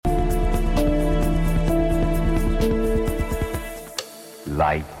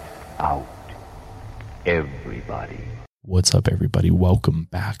Lights out. Everybody. What's up, everybody? Welcome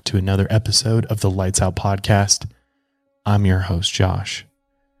back to another episode of the Lights Out podcast. I'm your host, Josh.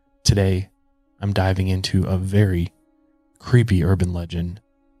 Today, I'm diving into a very creepy urban legend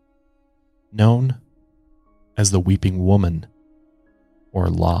known as the Weeping Woman, or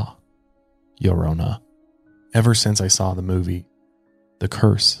La Llorona. Ever since I saw the movie The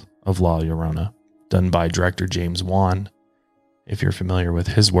Curse of La Llorona, done by director James Wan, if you're familiar with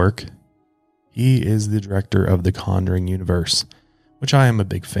his work, he is the director of the Conjuring universe, which I am a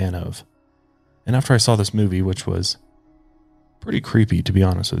big fan of. And after I saw this movie, which was pretty creepy to be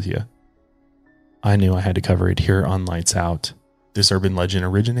honest with you, I knew I had to cover it here on Lights Out. This urban legend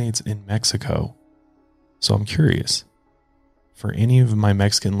originates in Mexico. So I'm curious, for any of my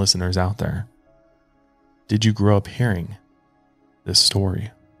Mexican listeners out there, did you grow up hearing this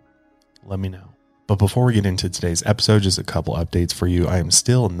story? Let me know. But before we get into today's episode, just a couple updates for you. I am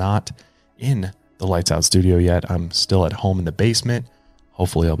still not in the Lights Out studio yet. I'm still at home in the basement.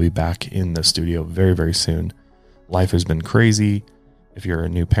 Hopefully I'll be back in the studio very, very soon. Life has been crazy. If you're a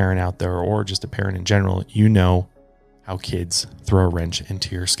new parent out there or just a parent in general, you know how kids throw a wrench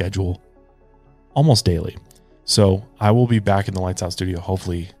into your schedule almost daily. So I will be back in the Lights Out studio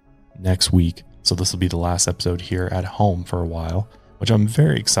hopefully next week. So this will be the last episode here at home for a while, which I'm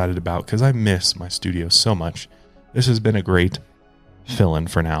very excited about because I miss my studio so much. This has been a great fill-in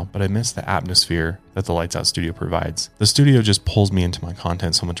for now, but I miss the atmosphere that the Lights Out studio provides. The studio just pulls me into my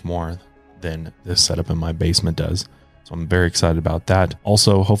content so much more than this setup in my basement does. So I'm very excited about that.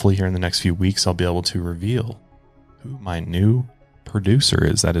 Also, hopefully here in the next few weeks, I'll be able to reveal who my new producer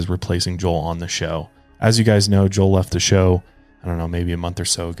is that is replacing Joel on the show. As you guys know, Joel left the show, I don't know, maybe a month or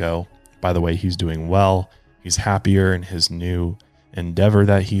so ago. By the way, he's doing well. He's happier in his new endeavor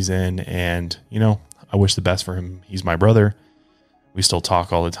that he's in, and I wish the best for him. He's my brother. We still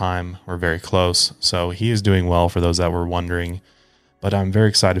talk all the time. We're very close, so he is doing well for those that were wondering. But I'm very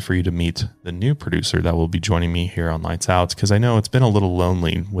excited for you to meet the new producer that will be joining me here on Lights Out, because I know it's been a little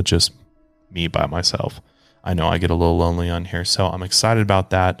lonely with just me by myself. I know I get a little lonely on here, so I'm excited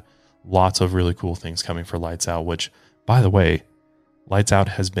about that. Lots of really cool things coming for Lights Out, which, by the way, Lights Out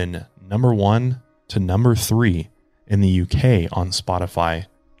has been number 1 to number 3 in the UK on Spotify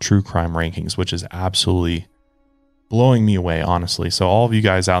true crime rankings, which is absolutely blowing me away, honestly. So all of you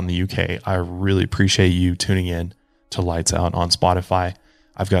guys out in the UK, I really appreciate you tuning in to Lights Out on Spotify.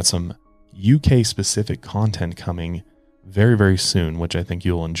 I've got some UK specific content coming very, very soon, which I think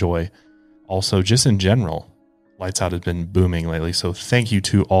you'll enjoy. Also, just in general, Lights Out has been booming lately. So thank you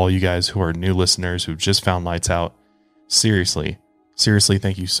to all you guys who are new listeners who've just found Lights Out. Seriously,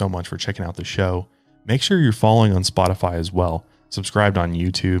 thank you so much for checking out the show. Make sure you're following on Spotify as well. Subscribed on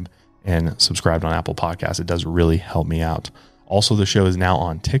YouTube and subscribed on Apple Podcasts. It does really help me out. Also, the show is now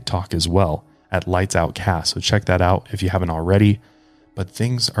on TikTok as well at Lights Out Cast. So check that out if you haven't already. But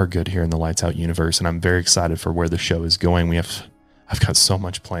things are good here in the Lights Out universe, and I'm very excited for where the show is going. I've got so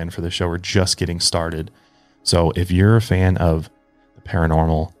much planned for the show. We're just getting started. So if you're a fan of the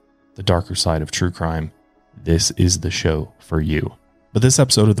paranormal, the darker side of true crime, this is the show for you. But this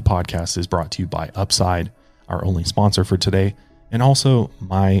episode of the podcast is brought to you by Upside, our only sponsor for today, and also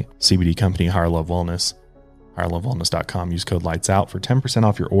my CBD company, Higher Love Wellness, higherlovewellness.com. Use code LIGHTSOUT for 10%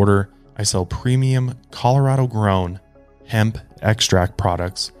 off your order. I sell premium Colorado-grown hemp extract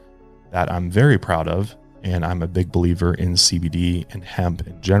products that I'm very proud of, and I'm a big believer in CBD and hemp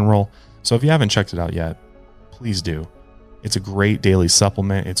in general. So if you haven't checked it out yet, please do. It's a great daily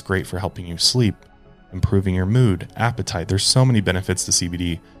supplement. It's great for helping you sleep, improving your mood, appetite. There's so many benefits to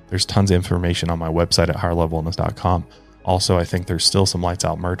CBD. There's tons of information on my website at higherlovewellness.com. Also, I think there's still some Lights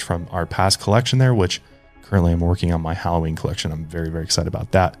Out merch from our past collection there, which currently I'm working on my Halloween collection. I'm very, very excited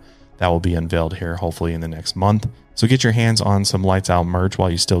about that. That will be unveiled here hopefully in the next month. So get your hands on some Lights Out merch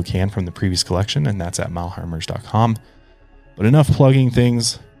while you still can from the previous collection, and that's at milehighmerch.com. But enough plugging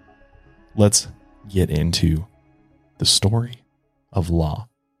things. Let's get into the story of La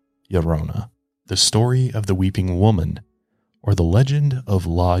Llorona. The story of the Weeping Woman, or the legend of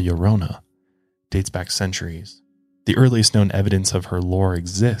La Llorona, dates back centuries. The earliest known evidence of her lore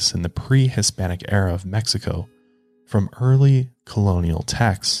exists in the pre-Hispanic era of Mexico from early colonial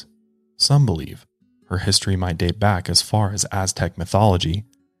texts. Some believe her history might date back as far as Aztec mythology,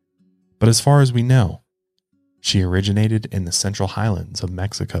 but as far as we know, she originated in the Central Highlands of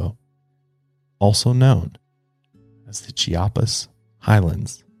Mexico, also known as the Chiapas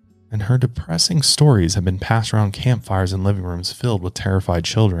Highlands, and her depressing stories have been passed around campfires and living rooms filled with terrified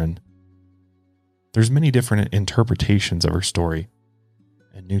children. There's many different interpretations of her story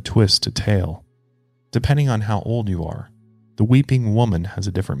and new twists to tale, depending on how old you are, the weeping woman has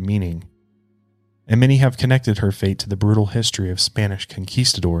a different meaning, and many have connected her fate to the brutal history of Spanish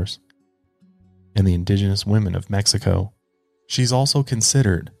conquistadors and the indigenous women of Mexico. She's also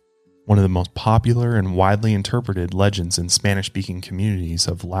considered one of the most popular and widely interpreted legends in Spanish-speaking communities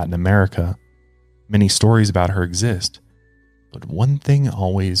of Latin America. Many stories about her exist, but one thing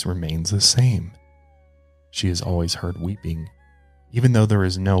always remains the same. She is always heard weeping, even though there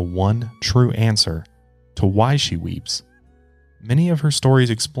is no one true answer to why she weeps. Many of her stories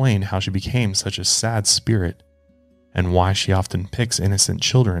explain how she became such a sad spirit and why she often picks innocent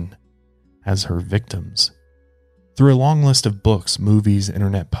children as her victims. Through a long list of books, movies,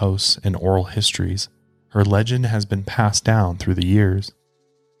 internet posts, and oral histories, her legend has been passed down through the years.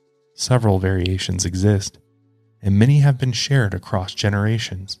 Several variations exist, and many have been shared across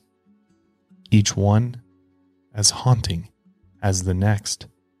generations, each one as haunting as the next.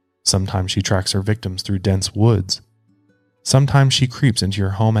 Sometimes she tracks her victims through dense woods. Sometimes she creeps into your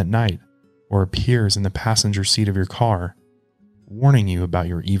home at night or appears in the passenger seat of your car, warning you about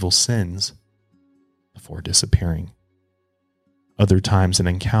your evil sins before disappearing. Other times, an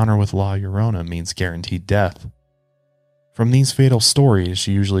encounter with La Llorona means guaranteed death. From these fatal stories,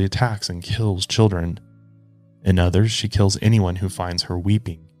 she usually attacks and kills children. In others, she kills anyone who finds her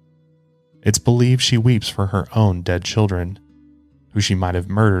weeping. It's believed she weeps for her own dead children, who she might have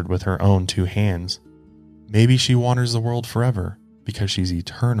murdered with her own 2 hands. Maybe she wanders the world forever because she's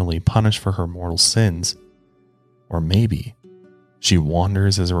eternally punished for her mortal sins. Or maybe she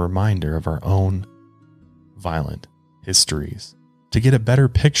wanders as a reminder of our own violent histories, to get a better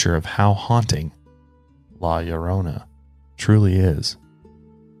picture of how haunting La Llorona truly is.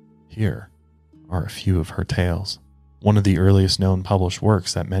 Here are a few of her tales. One of the earliest known published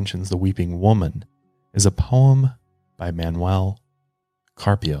works that mentions the weeping woman is a poem by Manuel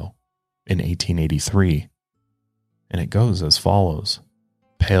Carpio in 1883, and it goes as follows.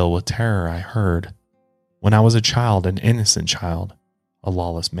 Pale with terror I heard, when I was a child, an innocent child, a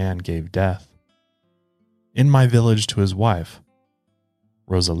lawless man gave death in my village to his wife,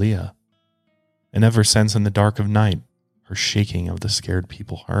 Rosalia, and ever since in the dark of night, her shaking of the scared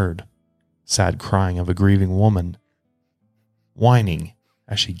people heard, sad crying of a grieving woman, whining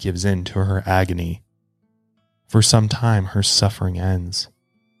as she gives in to her agony. For some time her suffering ends,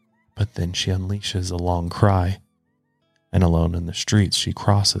 but then she unleashes a long cry, and alone in the streets she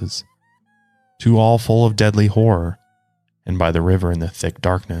crosses, to all full of deadly horror, and by the river in the thick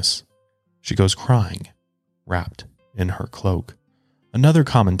darkness, she goes crying, wrapped in her cloak. Another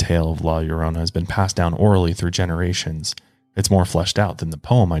common tale of La Llorona has been passed down orally through generations. It's more fleshed out than the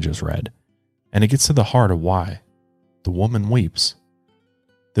poem I just read, and it gets to the heart of why the woman weeps.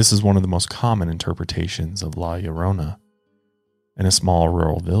 This is one of the most common interpretations of La Llorona. In a small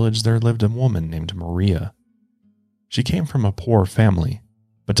rural village, there lived a woman named Maria. She came from a poor family,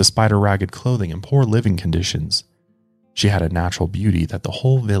 but despite her ragged clothing and poor living conditions, she had a natural beauty that the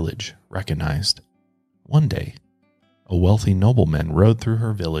whole village recognized. One day, a wealthy nobleman rode through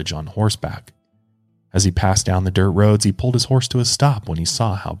her village on horseback. As he passed down the dirt roads, he pulled his horse to a stop when he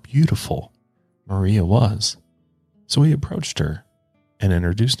saw how beautiful Maria was. So he approached her and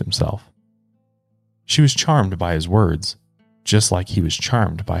introduced himself. She was charmed by his words, just like he was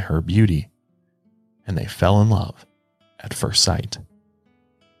charmed by her beauty, and they fell in love at first sight.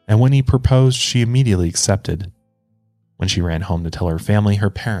 And when he proposed, she immediately accepted. When she ran home to tell her family, her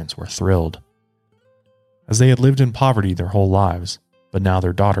parents were thrilled, as they had lived in poverty their whole lives, but now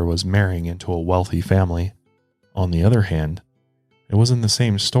their daughter was marrying into a wealthy family. On the other hand, it wasn't the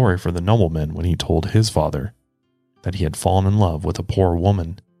same story for the nobleman when he told his father that he had fallen in love with a poor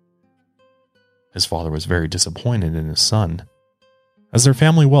woman. His father was very disappointed in his son, as their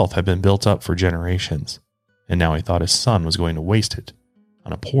family wealth had been built up for generations, and now he thought his son was going to waste it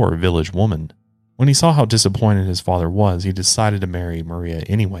on a poor village woman. When he saw how disappointed his father was, he decided to marry Maria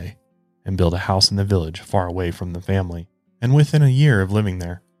anyway and build a house in the village far away from the family. And within a year of living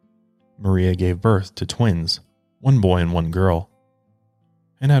there, Maria gave birth to twins, one boy and one girl.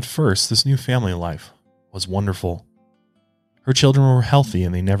 And at first, this new family life was wonderful. Her children were healthy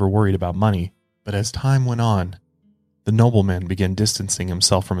and they never worried about money. But as time went on, the nobleman began distancing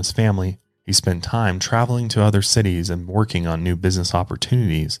himself from his family. He spent time traveling to other cities and working on new business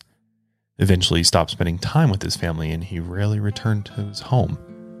opportunities. Eventually, he stopped spending time with his family and he rarely returned to his home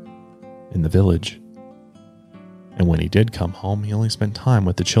in the village. And when he did come home, he only spent time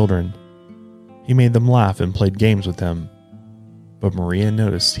with the children. He made them laugh and played games with them. But Maria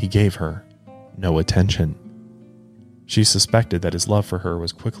noticed he gave her no attention. She suspected that his love for her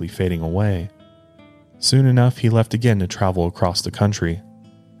was quickly fading away. Soon enough, he left again to travel across the country.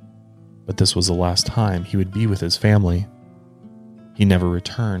 But this was the last time he would be with his family. He never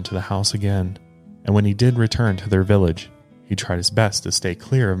returned to the house again, and when he did return to their village, he tried his best to stay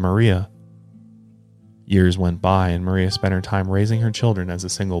clear of Maria. Years went by, and Maria spent her time raising her children as a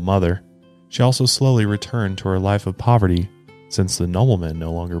single mother. She also slowly returned to her life of poverty, since the nobleman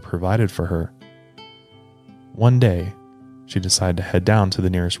no longer provided for her. One day, she decided to head down to the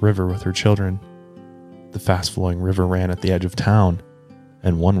nearest river with her children. The fast-flowing river ran at the edge of town,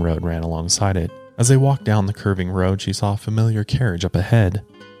 and one road ran alongside it. As they walked down the curving road, she saw a familiar carriage up ahead.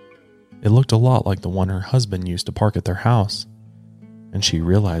 It looked a lot like the one her husband used to park at their house, and she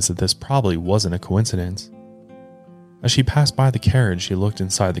realized that this probably wasn't a coincidence. As she passed by the carriage, she looked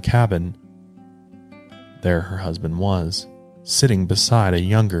inside the cabin. There her husband was, sitting beside a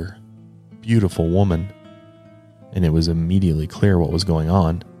younger, beautiful woman, and it was immediately clear what was going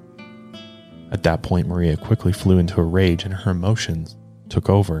on. At that point, Maria quickly flew into a rage and her emotions took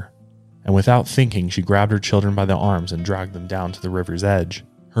over, and without thinking, she grabbed her children by the arms and dragged them down to the river's edge.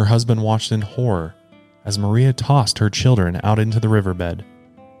 Her husband watched in horror as Maria tossed her children out into the riverbed.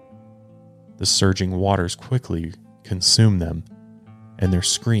 The surging waters quickly consumed them, and their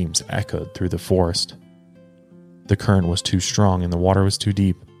screams echoed through the forest. The current was too strong and the water was too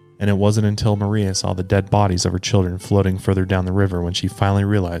deep, and it wasn't until Maria saw the dead bodies of her children floating further down the river when she finally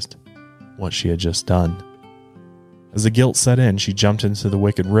realized what she had just done. As the guilt set in, she jumped into the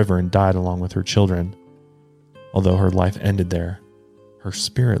wicked river and died along with her children. Although her life ended there, her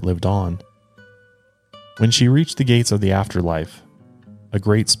spirit lived on. When she reached the gates of the afterlife, a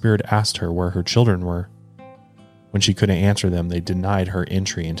great spirit asked her where her children were. When she couldn't answer them, they denied her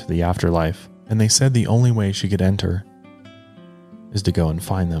entry into the afterlife, and they said the only way she could enter is to go and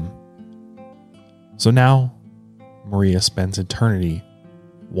find them. So now, Maria spends eternity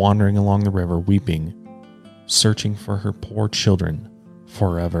wandering along the river, weeping, searching for her poor children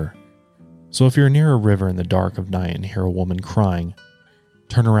forever. So if you're near a river in the dark of night and hear a woman crying,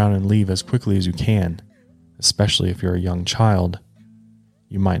 turn around and leave as quickly as you can, especially if you're a young child.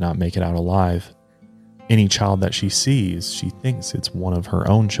 You might not make it out alive. Any child that she sees, she thinks it's one of her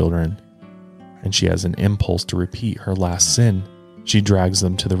own children, and she has an impulse to repeat her last sin. She drags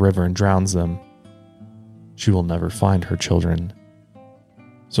them to the river and drowns them. She will never find her children,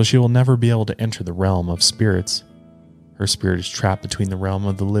 so she will never be able to enter the realm of spirits. Her spirit is trapped between the realm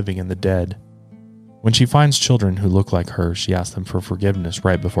of the living and the dead. When she finds children who look like her, she asks them for forgiveness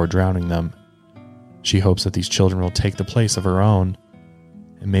right before drowning them. She hopes that these children will take the place of her own,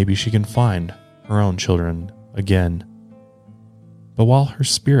 and maybe she can find her own children again. But while her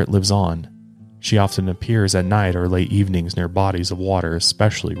spirit lives on, she often appears at night or late evenings near bodies of water,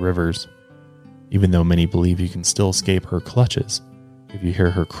 especially rivers. Even though many believe you can still escape her clutches, if you hear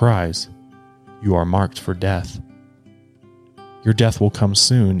her cries, you are marked for death. Your death will come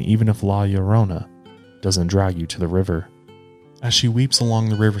soon, even if La Llorona doesn't drag you to the river. As she weeps along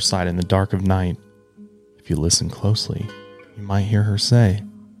the riverside in the dark of night, if you listen closely, you might hear her say,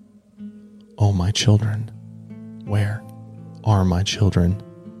 "Oh, my children, where are my children?"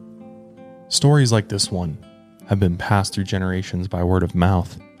 Stories like this one have been passed through generations by word of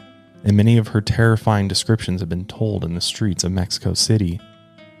mouth, and many of her terrifying descriptions have been told in the streets of Mexico City.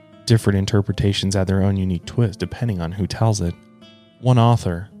 Different interpretations add their own unique twist depending on who tells it. One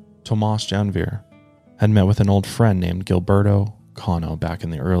author, Tomás Janvier, had met with an old friend named Gilberto Cano back in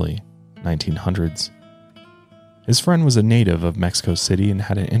the early 1900s. His friend was a native of Mexico City and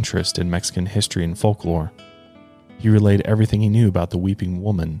had an interest in Mexican history and folklore. He relayed everything he knew about the weeping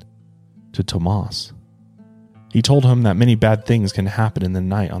woman to Tomás. He told him that many bad things can happen in the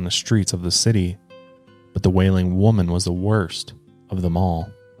night on the streets of the city, but the wailing woman was the worst of them all.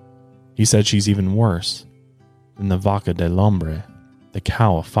 He said she's even worse than the Vaca del Hombre, the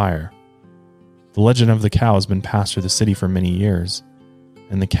cow of fire. The legend of the cow has been passed through the city for many years,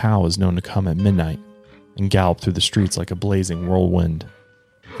 and the cow is known to come at midnight and gallop through the streets like a blazing whirlwind.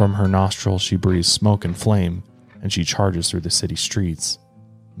 From her nostrils she breathes smoke and flame, and she charges through the city streets.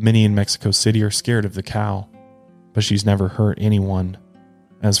 Many in Mexico City are scared of the cow, but she's never hurt anyone.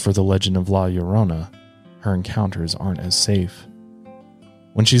 As for the legend of La Llorona, her encounters aren't as safe.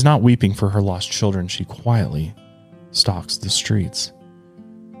 When she's not weeping for her lost children, she quietly stalks the streets.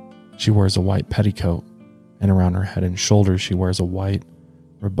 She wears a white petticoat, and around her head and shoulders she wears a white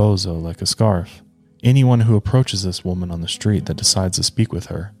rebozo like a scarf. Anyone who approaches this woman on the street that decides to speak with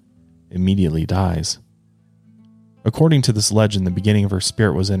her immediately dies. According to this legend, the beginning of her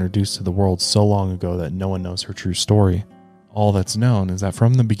spirit was introduced to the world so long ago that no one knows her true story. All that's known is that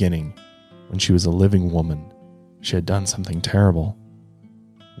from the beginning, when she was a living woman, she had done something terrible.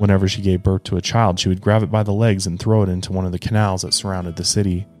 Whenever she gave birth to a child, she would grab it by the legs and throw it into one of the canals that surrounded the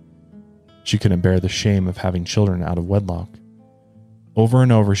city. She couldn't bear the shame of having children out of wedlock, Over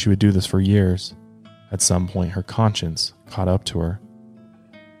and over, she would do this for years. At some point, her conscience caught up to her.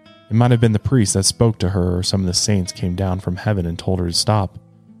 It might have been the priest that spoke to her, or some of the saints came down from heaven and told her to stop,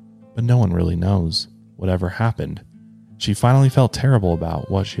 but no one really knows whatever happened. She finally felt terrible about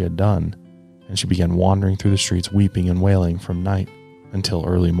what she had done, and she began wandering through the streets weeping and wailing from night until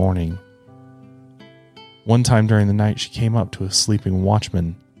early morning. One time during the night, she came up to a sleeping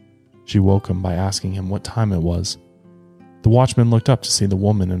watchman. She woke him by asking him what time it was. The watchman looked up to see the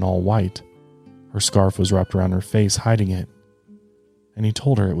woman in all white. Her scarf was wrapped around her face, hiding it, and he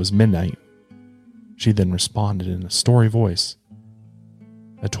told her it was midnight. She then responded in a story voice,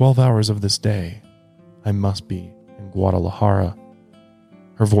 "At 12 hours of this day, I must be in Guadalajara."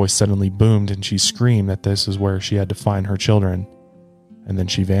 Her voice suddenly boomed and she screamed that this is where she had to find her children, and then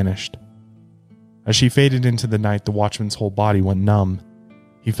she vanished. As she faded into the night, the watchman's whole body went numb.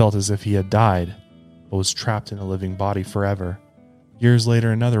 He felt as if he had died, but was trapped in a living body forever. Years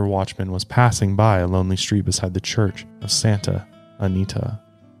later, another watchman was passing by a lonely street beside the church of Santa Anita.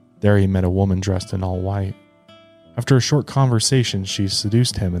 There he met a woman dressed in all white. After a short conversation, she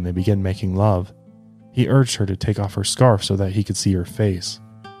seduced him and they began making love. He urged her to take off her scarf so that he could see her face,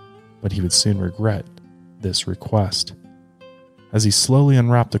 but he would soon regret this request. As he slowly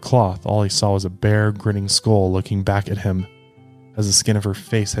unwrapped the cloth, all he saw was a bare, grinning skull looking back at him, as the skin of her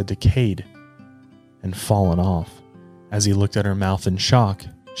face had decayed and fallen off. As he looked at her mouth in shock,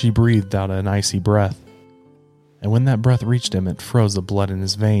 she breathed out an icy breath. And when that breath reached him, it froze the blood in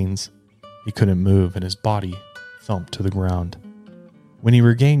his veins. He couldn't move, and his body thumped to the ground. When he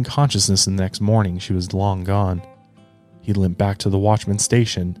regained consciousness the next morning, she was long gone. He limped back to the watchman's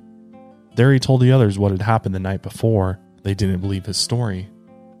station. There he told the others what had happened the night before. They didn't believe his story.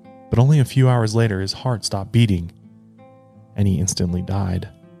 But only a few hours later, his heart stopped beating, and he instantly died.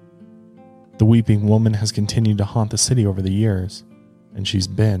 The weeping woman has continued to haunt the city over the years, and she's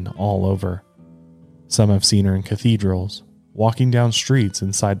been all over. Some have seen her in cathedrals, walking down streets,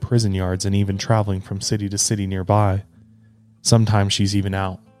 inside prison yards, and even traveling from city to city nearby. Sometimes she's even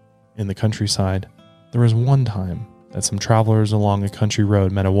out in the countryside. There was one time that some travelers along a country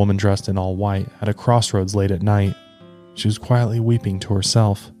road met a woman dressed in all white at a crossroads late at night. She was quietly weeping to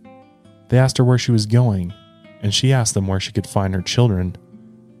herself. They asked her where she was going, and she asked them where she could find her children.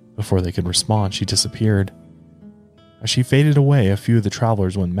 Before they could respond, she disappeared. As she faded away, a few of the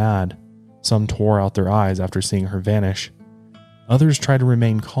travelers went mad. Some tore out their eyes after seeing her vanish. Others tried to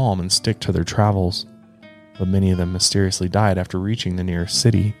remain calm and stick to their travels, but many of them mysteriously died after reaching the nearest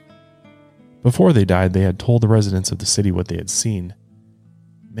city. Before they died, they had told the residents of the city what they had seen.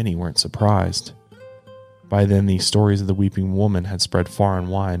 Many weren't surprised. By then, these stories of the weeping woman had spread far and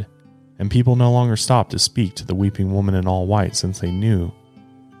wide, and people no longer stopped to speak to the weeping woman in all white since they knew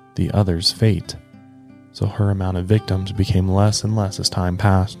the other's fate. So her amount of victims became less and less as time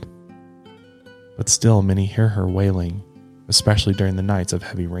passed. But still, many hear her wailing, especially during the nights of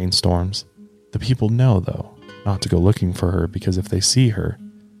heavy rainstorms. The people know, though, not to go looking for her, because if they see her,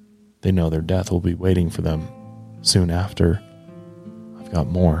 they know their death will be waiting for them soon after. I've got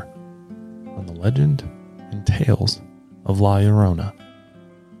more on the legend and tales of La Llorona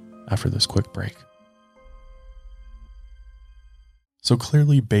after this quick break. So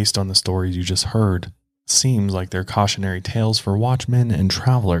clearly, based on the stories you just heard, it seems like they're cautionary tales for watchmen and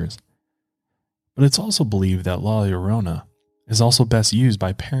travelers. But it's also believed that La Llorona is also best used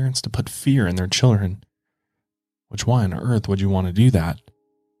by parents to put fear in their children. Which, why on earth would you want to do that?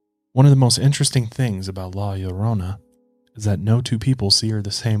 One of the most interesting things about La Llorona is that no two people see her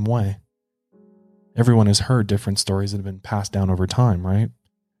the same way. Everyone has heard different stories that have been passed down over time, right?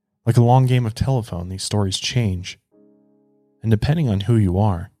 Like a long game of telephone, these stories change. And depending on who you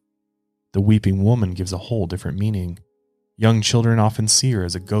are, the weeping woman gives a whole different meaning. Young children often see her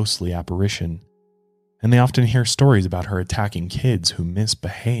as a ghostly apparition, and they often hear stories about her attacking kids who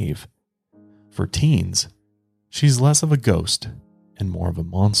misbehave. For teens, she's less of a ghost and more of a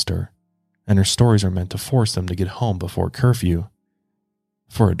monster, and her stories are meant to force them to get home before curfew.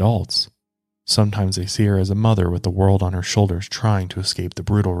 For adults, sometimes they see her as a mother with the world on her shoulders trying to escape the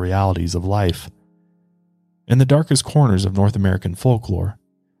brutal realities of life. In the darkest corners of North American folklore,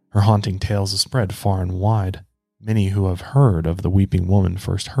 her haunting tales have spread far and wide. Many who have heard of the weeping woman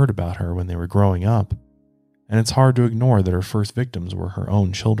first heard about her when they were growing up, and it's hard to ignore that her first victims were her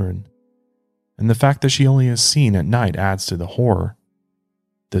own children. And the fact that she only is seen at night adds to the horror.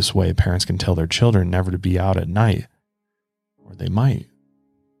 This way, parents can tell their children never to be out at night, or they might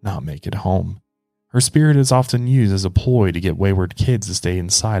not make it home. Her spirit is often used as a ploy to get wayward kids to stay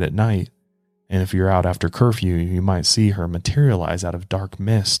inside at night, and if you're out after curfew, you might see her materialize out of dark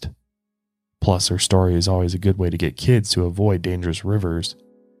mist. Plus, her story is always a good way to get kids to avoid dangerous rivers.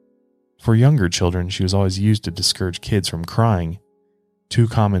 For younger children, she was always used to discourage kids from crying. Two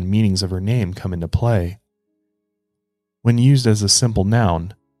common meanings of her name come into play. When used as a simple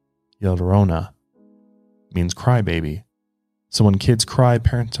noun, Llorona means crybaby. So when kids cry,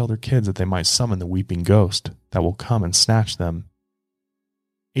 parents tell their kids that they might summon the weeping ghost that will come and snatch them.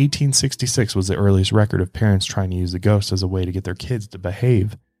 1866 was the earliest record of parents trying to use the ghost as a way to get their kids to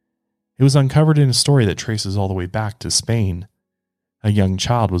behave. It was uncovered in a story that traces all the way back to Spain. A young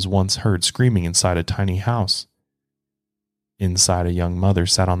child was once heard screaming inside a tiny house. Inside, a young mother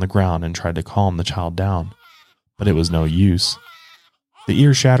sat on the ground and tried to calm the child down, but it was no use. The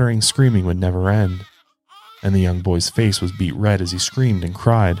ear-shattering screaming would never end, and the young boy's face was beet red as he screamed and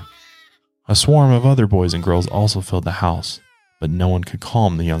cried. A swarm of other boys and girls also filled the house, but no one could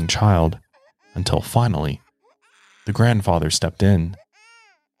calm the young child, until finally, the grandfather stepped in.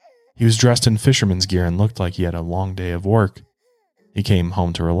 He was dressed in fisherman's gear and looked like he had a long day of work. He came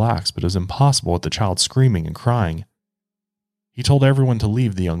home to relax, but it was impossible with the child screaming and crying. He told everyone to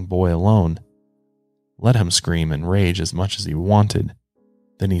leave the young boy alone. Let him scream and rage as much as he wanted.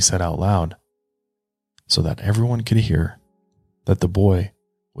 Then he said out loud, so that everyone could hear, that the boy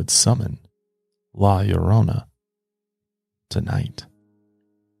would summon La Llorona tonight.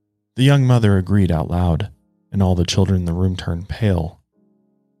 The young mother agreed out loud, and all the children in the room turned pale.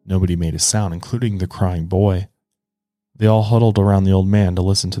 Nobody made a sound, including the crying boy. They all huddled around the old man to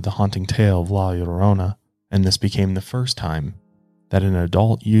listen to the haunting tale of La Llorona, and this became the first time that an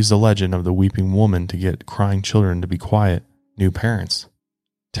adult used the legend of the weeping woman to get crying children to be quiet. New parents,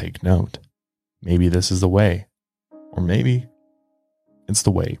 take note. Maybe this is the way, or maybe it's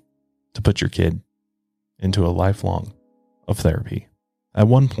the way to put your kid into a lifelong of therapy. At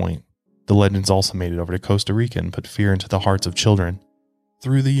one point, the legends also made it over to Costa Rica and put fear into the hearts of children.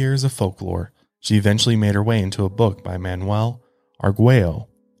 Through the years of folklore, she eventually made her way into a book by Manuel Arguello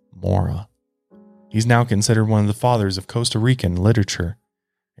Mora. He's now considered one of the fathers of Costa Rican literature,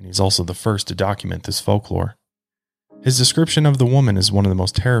 and he's also the first to document this folklore. His description of the woman is one of the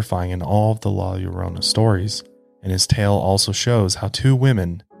most terrifying in all of the La Llorona stories, and his tale also shows how two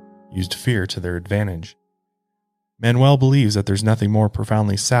women used fear to their advantage. Manuel believes that there's nothing more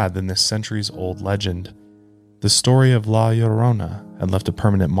profoundly sad than this centuries-old legend. The story of La Llorona had left a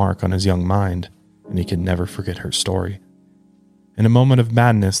permanent mark on his young mind, and he could never forget her story. In a moment of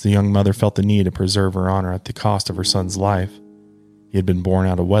madness, the young mother felt the need to preserve her honor at the cost of her son's life. He had been born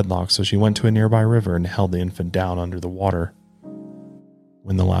out of wedlock, so she went to a nearby river and held the infant down under the water.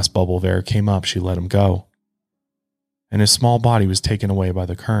 When the last bubble of air came up, she let him go, and his small body was taken away by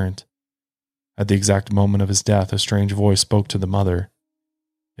the current. At the exact moment of his death, a strange voice spoke to the mother.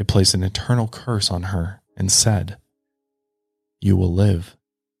 It placed an eternal curse on her and said, "You will live,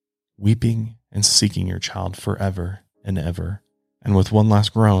 weeping and seeking your child forever and ever." And with one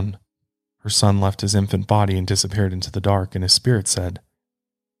last groan, her son left his infant body and disappeared into the dark, and his spirit said,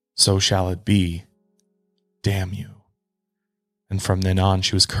 "So shall it be. Damn you." And from then on,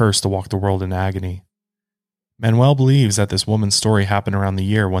 she was cursed to walk the world in agony. Manuel believes that this woman's story happened around the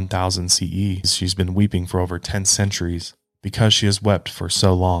year 1000 CE. She's been weeping for over 10 centuries because she has wept for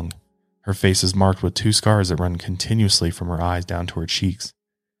so long. Her face is marked with 2 scars that run continuously from her eyes down to her cheeks.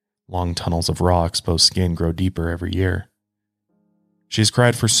 Long tunnels of raw, exposed skin grow deeper every year. She has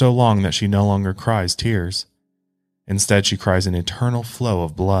cried for so long that she no longer cries tears. Instead, she cries an eternal flow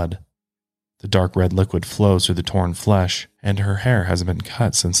of blood. The dark red liquid flows through the torn flesh, and her hair hasn't been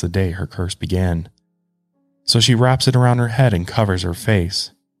cut since the day her curse began. So she wraps it around her head and covers her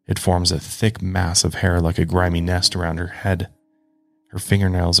face. It forms a thick mass of hair like a grimy nest around her head. Her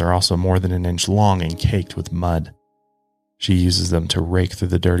fingernails are also more than an inch long and caked with mud. She uses them to rake through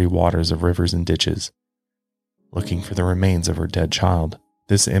the dirty waters of rivers and ditches, looking for the remains of her dead child.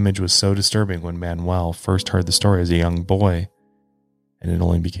 This image was so disturbing when Manuel first heard the story as a young boy, and it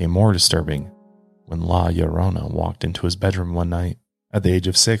only became more disturbing when La Llorona walked into his bedroom one night at the age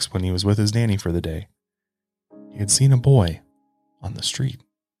of 6 when he was with his nanny for the day. He had seen a boy on the street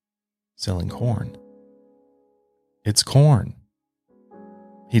selling corn. "It's corn."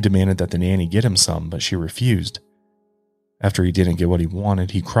 He demanded that the nanny get him some, but she refused. After he didn't get what he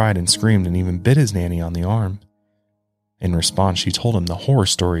wanted, he cried and screamed and even bit his nanny on the arm. In response, she told him the horror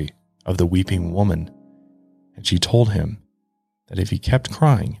story of the weeping woman, and she told him that if he kept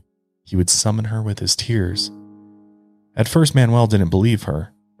crying, he would summon her with his tears. At first, Manuel didn't believe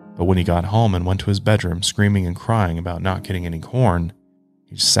her, but when he got home and went to his bedroom screaming and crying about not getting any corn,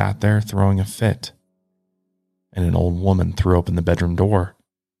 he sat there throwing a fit, and an old woman threw open the bedroom door.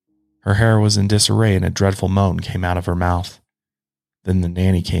 Her hair was in disarray and a dreadful moan came out of her mouth. Then the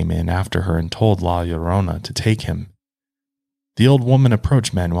nanny came in after her and told La Llorona to take him. The old woman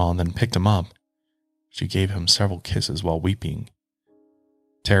approached Manuel and then picked him up. She gave him several kisses while weeping.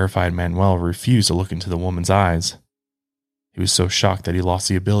 Terrified Manuel refused to look into the woman's eyes. He was so shocked that he lost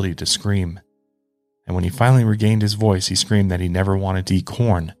the ability to scream. And when he finally regained his voice, he screamed that he never wanted to eat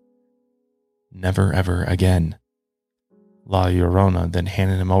corn. Never ever again. La Llorona then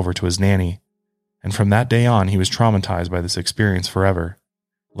handed him over to his nanny, and from that day on he was traumatized by this experience forever.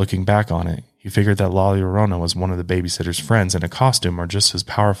 Looking back on it, he figured that La Llorona was one of the babysitter's friends in a costume or just his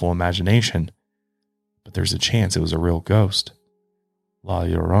powerful imagination. But there's a chance it was a real ghost. La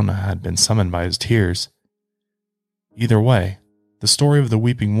Llorona had been summoned by his tears. Either way, the story of the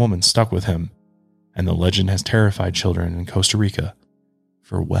weeping woman stuck with him, and the legend has terrified children in Costa Rica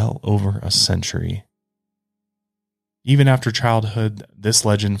for well over a century. Even after childhood, this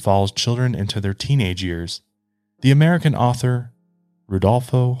legend follows children into their teenage years. The American author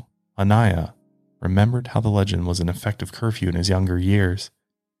Rudolfo Anaya remembered how the legend was an effective curfew in his younger years.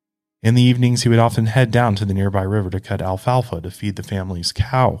 In the evenings, he would often head down to the nearby river to cut alfalfa to feed the family's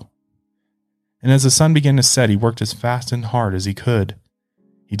cow. And as the sun began to set, he worked as fast and hard as he could.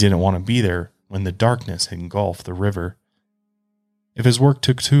 He didn't want to be there when the darkness engulfed the river. If his work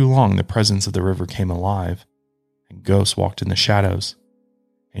took too long, the presence of the river came alive, and ghosts walked in the shadows,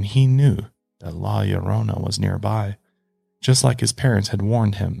 and he knew that La Llorona was nearby, just like his parents had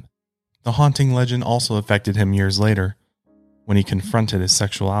warned him. The haunting legend also affected him years later, when he confronted his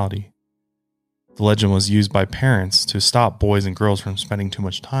sexuality. The legend was used by parents to stop boys and girls from spending too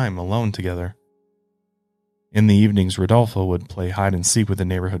much time alone together. In the evenings, Rodolfo would play hide and seek with the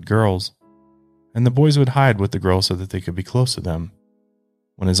neighborhood girls, and the boys would hide with the girls so that they could be close to them.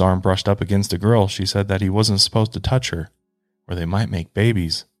 When his arm brushed up against a girl, she said that he wasn't supposed to touch her, or they might make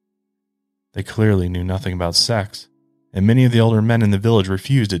babies. They clearly knew nothing about sex, and many of the older men in the village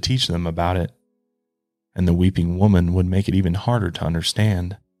refused to teach them about it. And the weeping woman would make it even harder to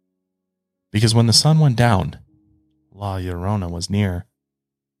understand. Because when the sun went down, La Llorona was near,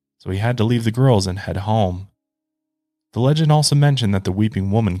 so he had to leave the girls and head home. The legend also mentioned that the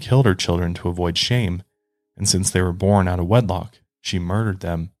weeping woman killed her children to avoid shame, and since they were born out of wedlock, she murdered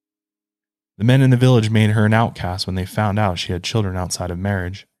them. The men in the village made her an outcast when they found out she had children outside of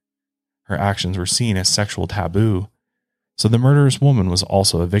marriage. Her actions were seen as sexual taboo, so the murderous woman was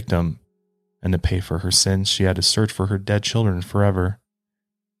also a victim, and to pay for her sins, she had to search for her dead children forever.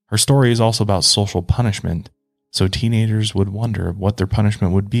 Her story is also about social punishment, so teenagers would wonder what their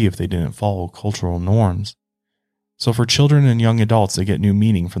punishment would be if they didn't follow cultural norms. So for children and young adults, they get new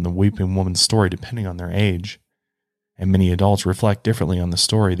meaning from the weeping woman's story depending on their age. And many adults reflect differently on the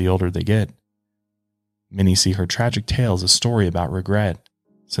story the older they get. Many see her tragic tale as a story about regret,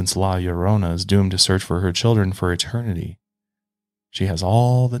 since La Llorona is doomed to search for her children for eternity. She has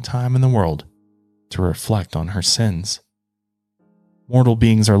all the time in the world to reflect on her sins. Mortal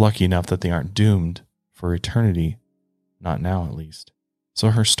beings are lucky enough that they aren't doomed for eternity, not now at least. So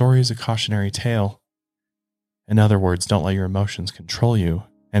her story is a cautionary tale. In other words, don't let your emotions control you,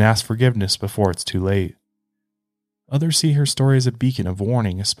 and ask forgiveness before it's too late. Others see her story as a beacon of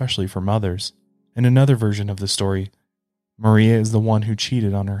warning, especially for mothers. In another version of the story, Maria is the one who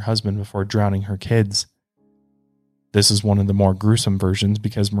cheated on her husband before drowning her kids. This is one of the more gruesome versions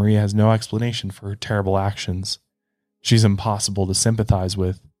because Maria has no explanation for her terrible actions. She's impossible to sympathize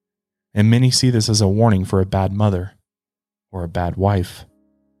with, and many see this as a warning for a bad mother or a bad wife.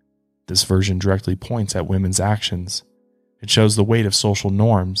 This version directly points at women's actions. It shows the weight of social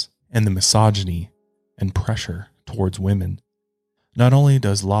norms and the misogyny and pressure towards women. Not only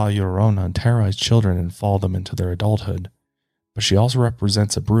does La Llorona terrorize children and follow them into their adulthood, but she also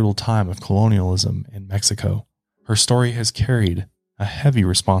represents a brutal time of colonialism in Mexico. Her story has carried a heavy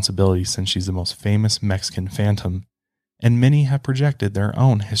responsibility since she's the most famous Mexican phantom, and many have projected their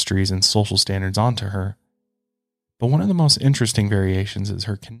own histories and social standards onto her. But one of the most interesting variations is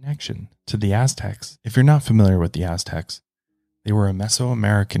her connection to the Aztecs. If you're not familiar with the Aztecs, they were a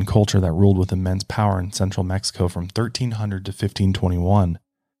Mesoamerican culture that ruled with immense power in central Mexico from 1300 to 1521.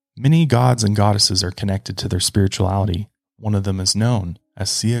 Many gods and goddesses are connected to their spirituality. One of them is known as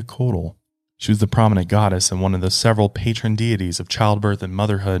Ciacotl. She was the prominent goddess and one of the several patron deities of childbirth and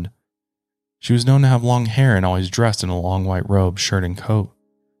motherhood. She was known to have long hair and always dressed in a long white robe, shirt, and coat.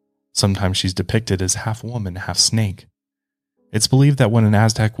 Sometimes she's depicted as half woman, half snake. It's believed that when an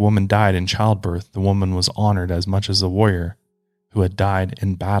Aztec woman died in childbirth, the woman was honored as much as a warrior who had died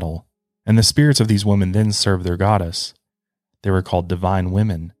in battle, and the spirits of these women then served their goddess. They were called divine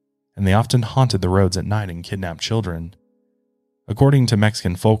women, and they often haunted the roads at night and kidnapped children. According to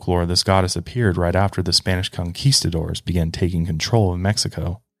Mexican folklore, this goddess appeared right after the Spanish conquistadors began taking control of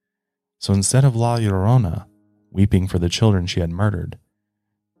Mexico. So instead of La Llorona weeping for the children she had murdered,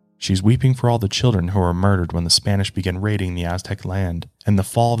 she's weeping for all the children who were murdered when the Spanish began raiding the Aztec land, and the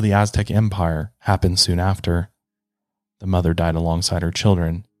fall of the Aztec Empire happened soon after. The mother died alongside her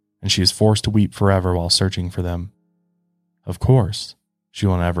children, and she is forced to weep forever while searching for them. Of course, she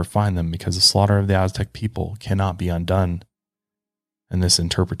will never find them because the slaughter of the Aztec people cannot be undone. And this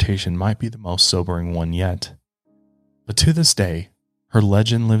interpretation might be the most sobering one yet. But to this day, her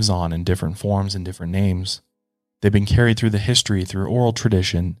legend lives on in different forms and different names. They've been carried through the history through oral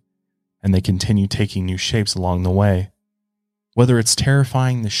tradition, and they continue taking new shapes along the way. Whether it's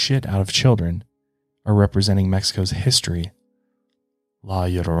terrifying the shit out of children or representing Mexico's history, La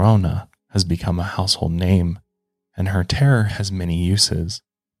Llorona has become a household name, and her terror has many uses.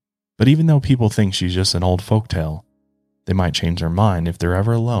 But even though people think she's just an old folktale, they might change their mind if they're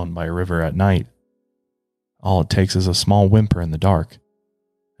ever alone by a river at night. All it takes is a small whimper in the dark,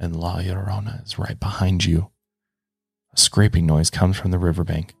 and La Llorona is right behind you. A scraping noise comes from the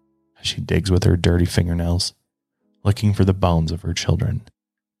riverbank as she digs with her dirty fingernails, looking for the bones of her children.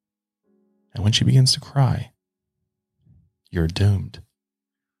 And when she begins to cry, you're doomed,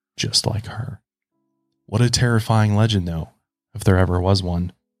 just like her. What a terrifying legend, though, if there ever was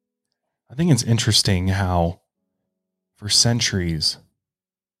one. I think it's interesting how, for centuries,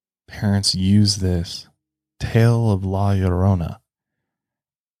 parents use this tale of La Llorona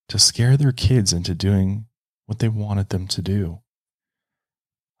to scare their kids into doing what they wanted them to do.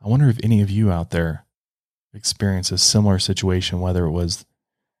 I wonder if any of you out there experience a similar situation, whether it was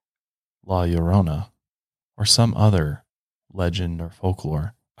La Llorona or some other legend or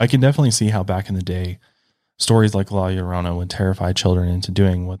folklore. I can definitely see how back in the day, stories like La Llorona would terrify children into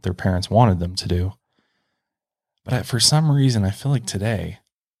doing what their parents wanted them to do. But for some reason, I feel like today,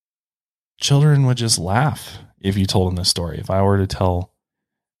 children would just laugh if you told them this story. If I were to tell,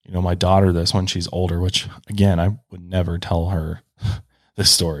 my daughter this when she's older, which again, I would never tell her this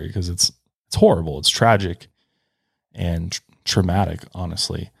story because it's horrible. It's tragic and traumatic,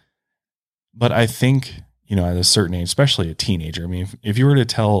 honestly. But I think, at a certain age, especially a teenager, I mean, if you were to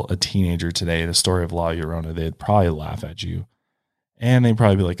tell a teenager today the story of La Llorona, they'd probably laugh at you. And they'd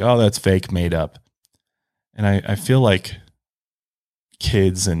probably be like, oh, that's fake, made up. And I feel like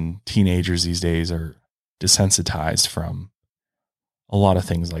kids and teenagers these days are desensitized from a lot of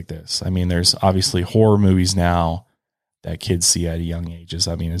things like this. I mean, there's obviously horror movies now that kids see at young ages.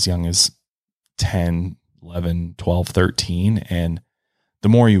 I mean, as young as 10, 11, 12, 13. And the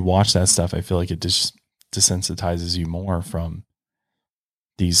more you watch that stuff, I feel like it just desensitizes you more from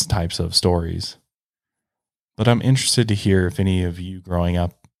these types of stories. But I'm interested to hear if any of you growing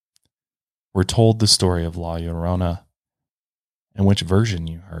up were told the story of La Llorona and which version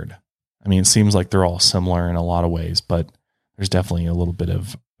you heard. I mean, it seems like they're all similar in a lot of ways, but there's definitely a little bit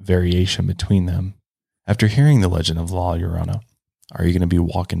of variation between them. After hearing the legend of La Llorona, are you going to be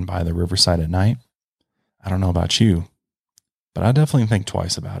walking by the riverside at night? I don't know about you, but I definitely think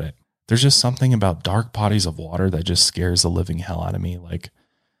twice about it. There's just something about dark bodies of water that just scares the living hell out of me. Like,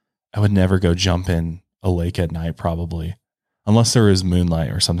 I would never go jump in a lake at night, probably, unless there is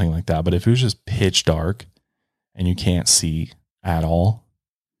moonlight or something like that. But if it was just pitch dark and you can't see at all,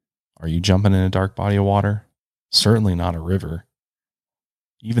 are you jumping in a dark body of water? Certainly not a river.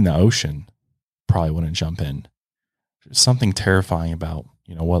 Even the ocean, probably wouldn't jump in. There's something terrifying about,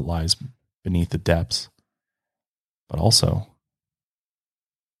 what lies beneath the depths, but also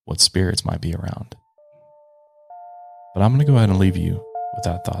what spirits might be around. But I'm going to go ahead and leave you with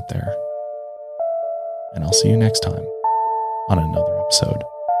that thought there. And I'll see you next time on another episode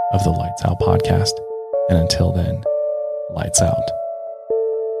of the Lights Out podcast. And until then, lights out,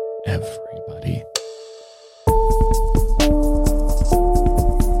 everybody.